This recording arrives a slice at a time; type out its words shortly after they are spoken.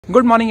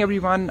Good morning,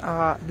 everyone.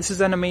 This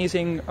is an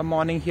amazing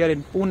morning here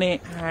in Pune,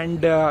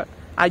 and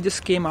I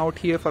just came out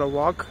here for a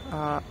walk.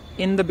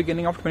 In the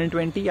beginning of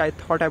 2020, I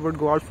thought I would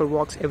go out for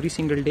walks every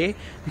single day,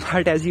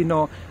 but as you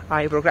know,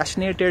 I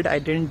procrastinated. I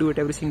didn't do it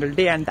every single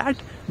day, and that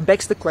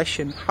begs the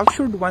question: how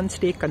should one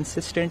stay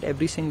consistent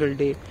every single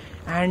day?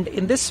 And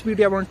in this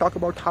video, I want to talk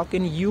about how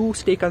can you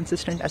stay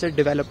consistent as a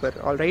developer.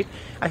 All right,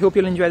 I hope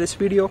you'll enjoy this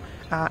video,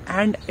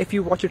 and if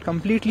you watch it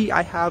completely,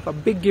 I have a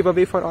big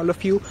giveaway for all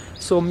of you,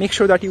 so make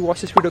sure that you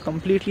watch this video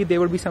completely.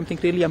 There will be something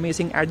really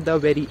amazing at the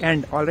very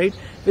end. All right,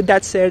 with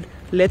that said,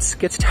 let's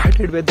get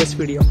started with this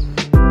video.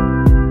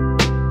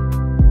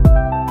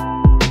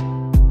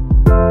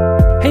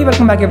 Hey,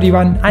 welcome back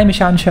everyone. I'm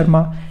Ishan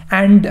Sharma,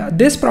 and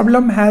this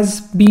problem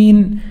has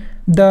been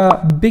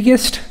the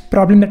biggest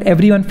problem that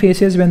everyone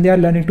faces when they are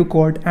learning to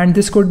code. And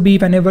this could be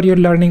whenever you're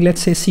learning,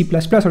 let's say C++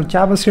 or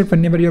JavaScript,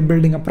 whenever you're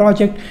building a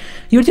project,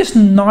 you're just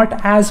not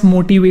as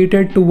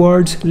motivated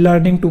towards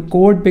learning to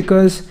code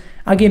because,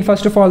 again,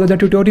 first of all, the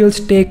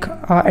tutorials take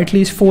at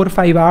least 4 or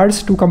 5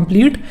 hours to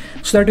complete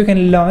so that you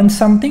can learn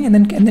something and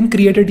then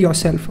create it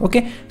yourself.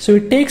 Okay, so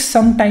it takes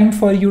some time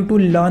for you to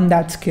learn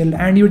that skill,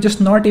 and you're just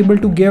not able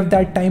to give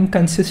that time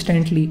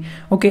consistently.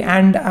 Okay,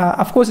 and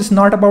of course, it's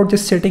not about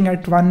just sitting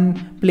at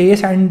one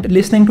place and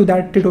listening to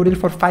that tutorial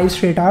for 5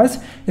 straight hours.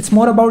 It's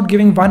more about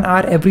giving 1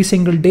 hour every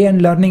single day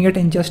and learning it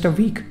in just a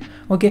week.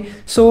 Okay,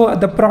 so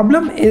the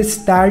problem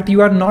is that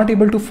you are not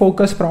able to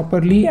focus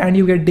properly and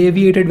you get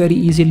deviated very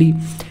easily.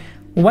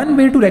 One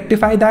way to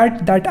rectify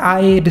that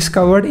I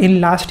discovered in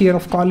last year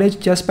of college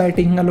just by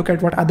taking a look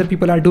at what other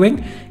people are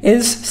doing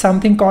is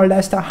something called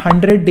as the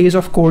 100 days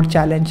of code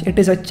challenge. It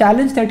is a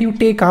challenge that you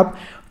take up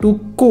to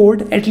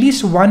code at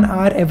least 1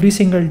 hour every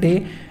single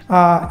day,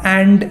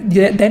 and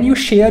then you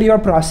share your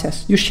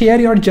process, you share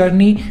your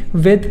journey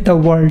with the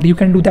world. You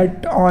can do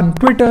that on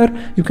Twitter,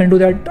 you can do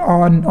that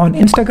on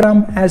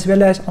Instagram as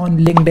well as on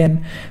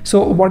LinkedIn.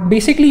 So what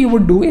basically you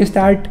would do is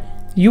that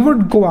you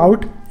would go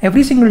out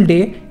every single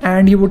day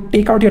and you would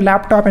take out your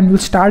laptop and you'll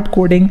start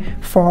coding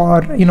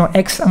for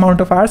X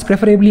amount of hours,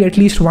 preferably at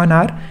least 1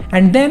 hour,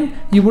 and then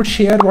you would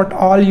share what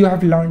all you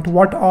have learned,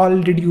 what all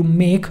did you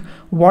make,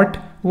 what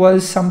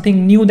was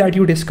something new that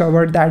you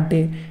discovered that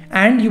day,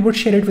 and you would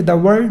share it with the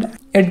world.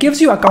 It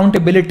gives you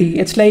accountability.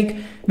 It's like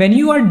when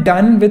you are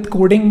done with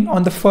coding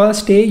on the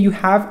first day, you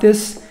have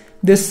this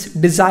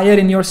desire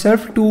in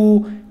yourself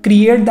to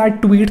create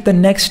that tweet the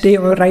next day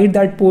or write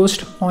that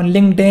post on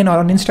LinkedIn or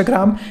on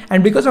Instagram,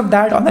 and because of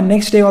that, on the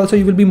next day also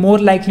you will be more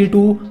likely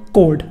to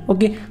code.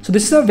 Okay, so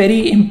this is a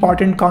very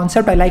important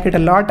concept. I like it a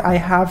lot. I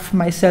have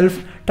myself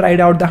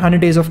tried out the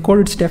 100 days of code.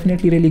 It's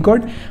definitely really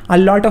good. A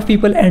lot of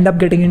people end up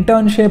getting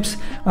internships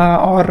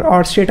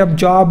or straight up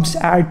jobs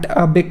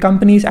at big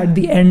companies at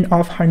the end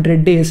of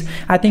 100 days.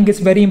 I think it's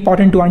very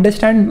important to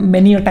understand.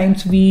 Many a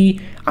times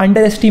we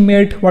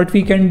underestimate what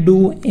we can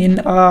do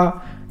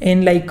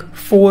in like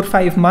 4 or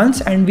 5 months,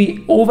 and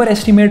we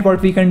overestimate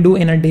what we can do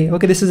in a day.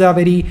 Okay, this is a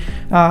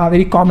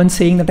very common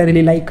saying that I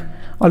really like.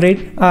 All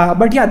right,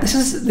 but yeah, this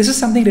is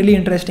something really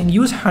interesting.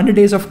 Use 100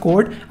 days of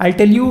code. I'll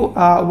tell you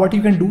what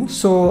you can do.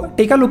 So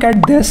take a look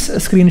at this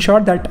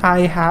screenshot that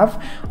I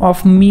have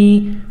of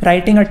me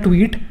writing a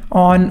tweet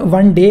on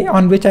one day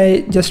on which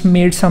I just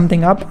made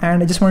something up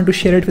and I just wanted to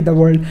share it with the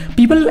world.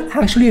 People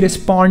actually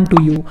respond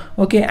to you,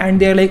 okay, and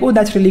they're like, oh,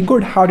 that's really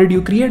good, how did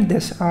you create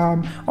this,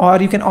 or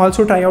you can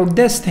also try out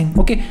this thing.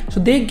 Okay, so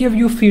they give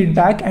you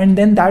feedback and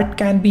then that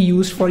can be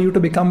used for you to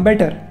become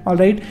better. All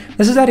right,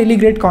 this is a really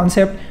great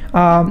concept.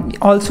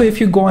 Also,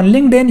 if you go on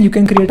LinkedIn, you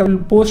can create a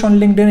post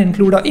on LinkedIn,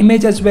 include an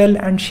image as well,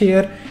 and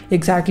share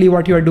exactly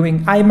what you are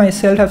doing. I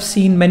myself have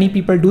seen many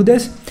people do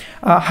this.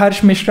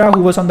 Harsh Mishra,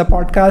 who was on the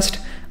podcast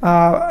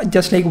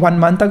just like 1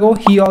 month ago,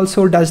 he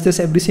also does this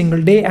every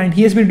single day, and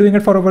he has been doing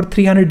it for over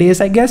 300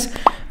 days, I guess.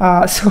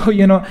 So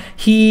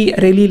he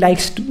really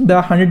likes the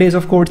 100 days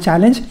of code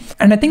challenge,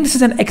 and I think this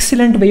is an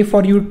excellent way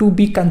for you to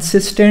be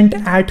consistent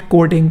at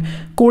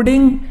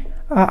coding.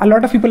 A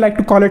lot of people like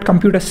to call it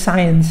computer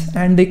science,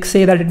 and they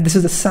say that this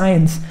is a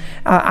science.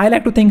 I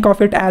like to think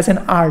of it as an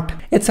art.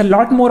 It's a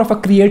lot more of a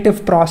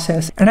creative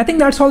process, and I think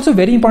that's also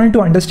very important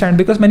to understand,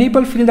 because many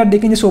people feel that they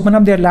can just open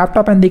up their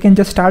laptop and they can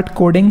just start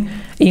coding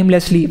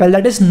aimlessly. Well,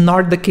 that is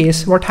not the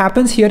case. What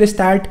happens here is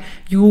that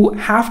you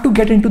have to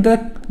get into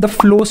the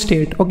flow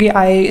state. Okay,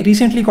 I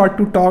recently got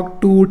to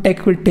talk to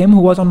Tech with Tim, who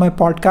was on my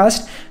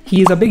podcast.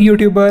 He is a big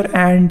YouTuber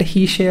and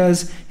he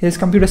shares his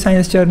computer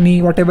science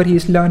journey, whatever he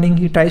is learning.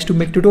 He tries to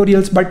make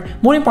tutorials, but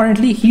more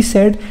importantly, he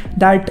said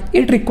that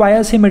it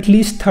requires him at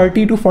least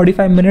 30 to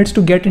 45 minutes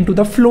to get into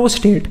the flow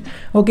state.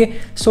 Okay,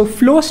 so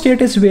flow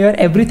state is where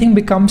everything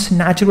becomes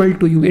natural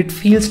to you. It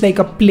feels like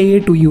a play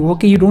to you.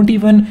 Okay, you don't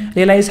even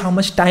realize how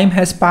much time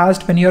has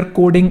passed when you're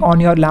coding on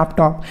your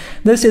laptop.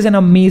 This is an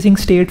amazing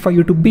state for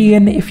you to be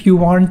in if you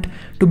want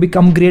to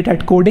become great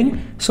at coding.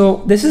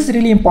 So this is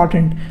really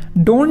important.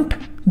 Don't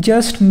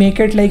just make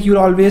it like you'll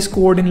always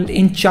code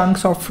in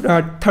chunks of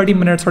 30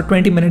 minutes or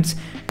 20 minutes.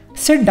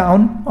 Sit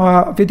down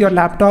with your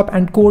laptop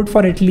and code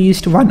for at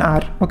least 1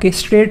 hour, okay,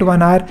 straight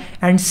 1 hour,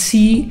 and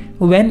see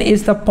when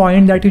is the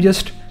point that you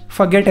just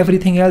forget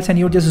everything else and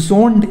you're just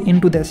zoned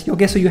into this.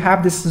 Okay, so you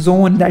have this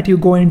zone that you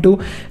go into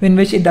in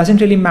which it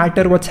doesn't really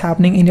matter what's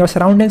happening in your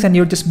surroundings and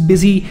you're just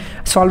busy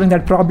solving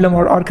that problem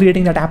or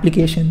creating that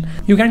application.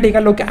 You can take a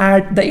look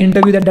at the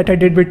interview that I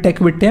did with Tech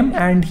with Tim,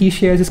 and he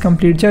shares his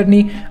complete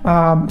journey.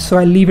 So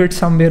I'll leave it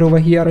somewhere over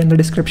here in the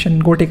description.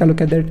 Go take a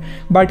look at it.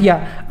 But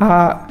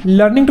yeah,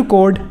 learning to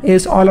code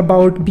is all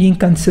about being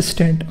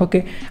consistent.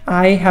 Okay,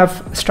 I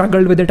have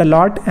struggled with it a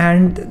lot,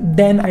 and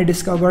then I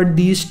discovered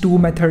these two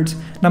methods.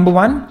 Number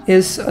one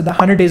is the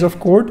 100 days of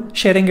code,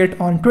 sharing it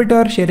on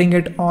Twitter, sharing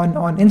it on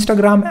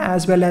Instagram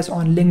as well as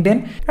on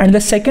LinkedIn. And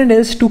the second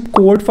is to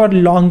code for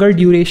longer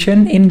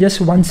duration in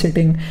just one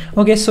sitting.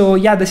 Okay, so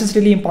yeah, this is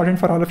really important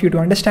for all of you to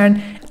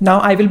understand. Now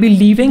I will be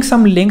leaving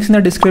some links in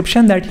the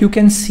description that you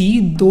can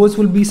see. Those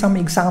will be some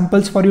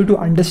examples for you to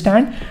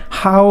understand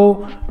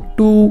how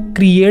to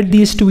create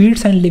these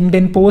tweets and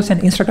LinkedIn posts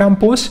and Instagram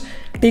posts.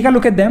 Take a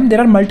look at them. There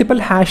are multiple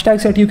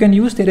hashtags that you can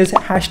use. There is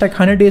hashtag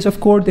 100 days of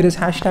code, there is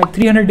hashtag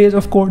 300 days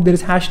of code, there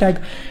is hashtag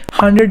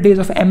 100 days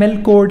of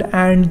ML code,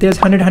 and there's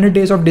 100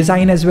 days of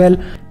design as well.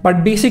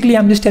 But basically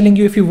I'm just telling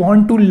you, if you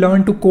want to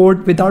learn to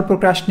code without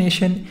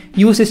procrastination,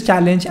 use this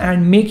challenge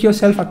and make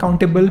yourself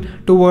accountable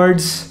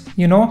towards,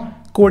 you know,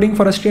 coding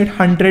for a straight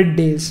 100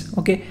 days.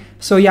 Okay,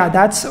 so yeah,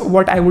 that's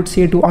what I would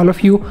say to all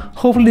of you.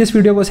 Hopefully this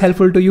video was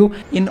helpful to you.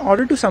 In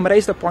order to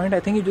summarize the point,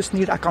 I think you just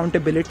need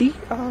accountability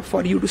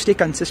for you to stay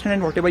consistent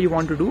in whatever you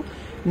want to do.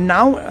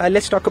 Now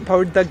let's talk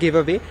about the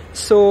giveaway.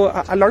 So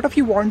a lot of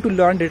you want to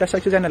learn data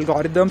structures and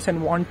algorithms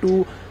and want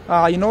to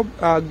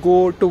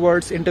go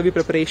towards interview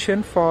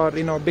preparation for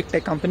big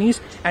tech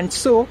companies, and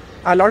so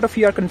a lot of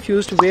you are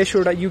confused. Where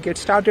should you get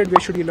started? Where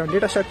should you learn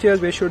data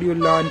structures? Where should you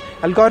learn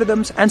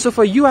algorithms? And so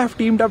for you, I have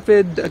teamed up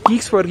with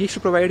Geeks for Geeks to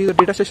provide you the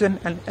data structures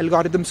and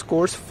algorithms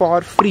course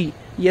for free.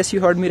 Yes,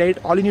 you heard me right.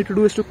 All you need to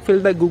do is to fill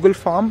the Google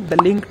form. The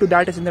link to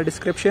that is in the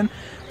description.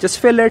 Just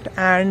fill it,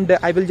 and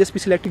I will just be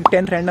selecting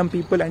 10 random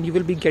people, and you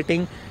will be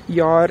getting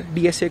your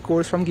DSA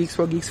course from Geeks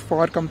for Geeks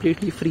for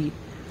completely free.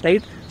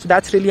 Right? So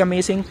that's really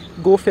amazing.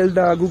 Go fill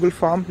the Google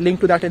form. Link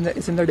to that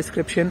is in the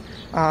description.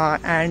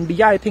 And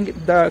yeah, I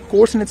think the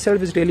course in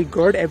itself is really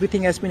good.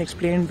 Everything has been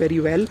explained very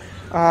well.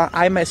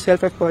 I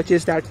myself have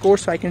purchased that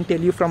course, so I can tell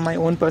you from my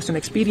own personal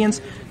experience.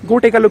 Go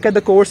take a look at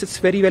the course. It's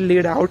very well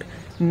laid out.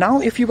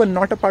 Now, if you were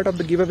not a part of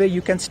the giveaway,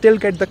 you can still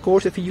get the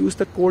course if you use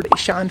the code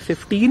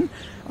Ishan15.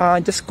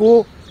 Just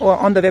go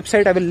on the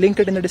website. I will link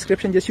it in the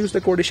description. Just use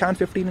the code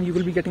Ishan15 and you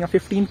will be getting a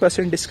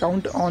 15%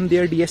 discount on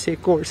their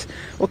DSA course.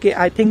 Okay,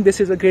 I think this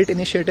is a great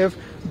initiative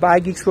by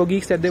Geeks for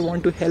Geeks that they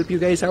want to help you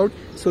guys out.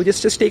 So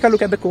just take a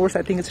look at the course.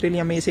 I think it's really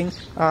amazing.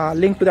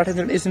 Link to that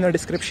is in the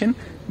description.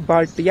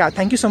 But yeah,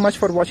 thank you so much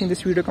for watching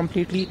this video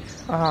completely.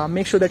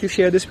 Make sure that you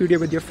share this video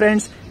with your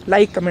friends.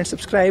 Like, comment,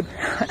 subscribe,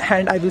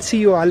 and I will see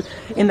you all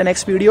in the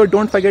next video.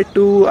 Don't forget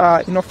to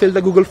fill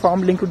the Google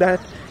form. Link to that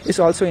is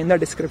also in the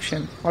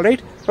description. All right,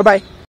 bye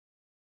bye.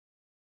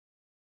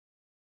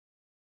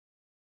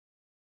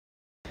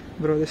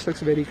 Bro, this looks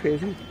very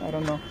crazy. I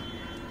don't know.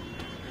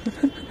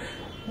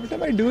 What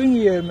am I doing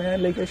here,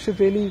 man? Like, I should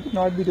really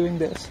not be doing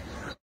this.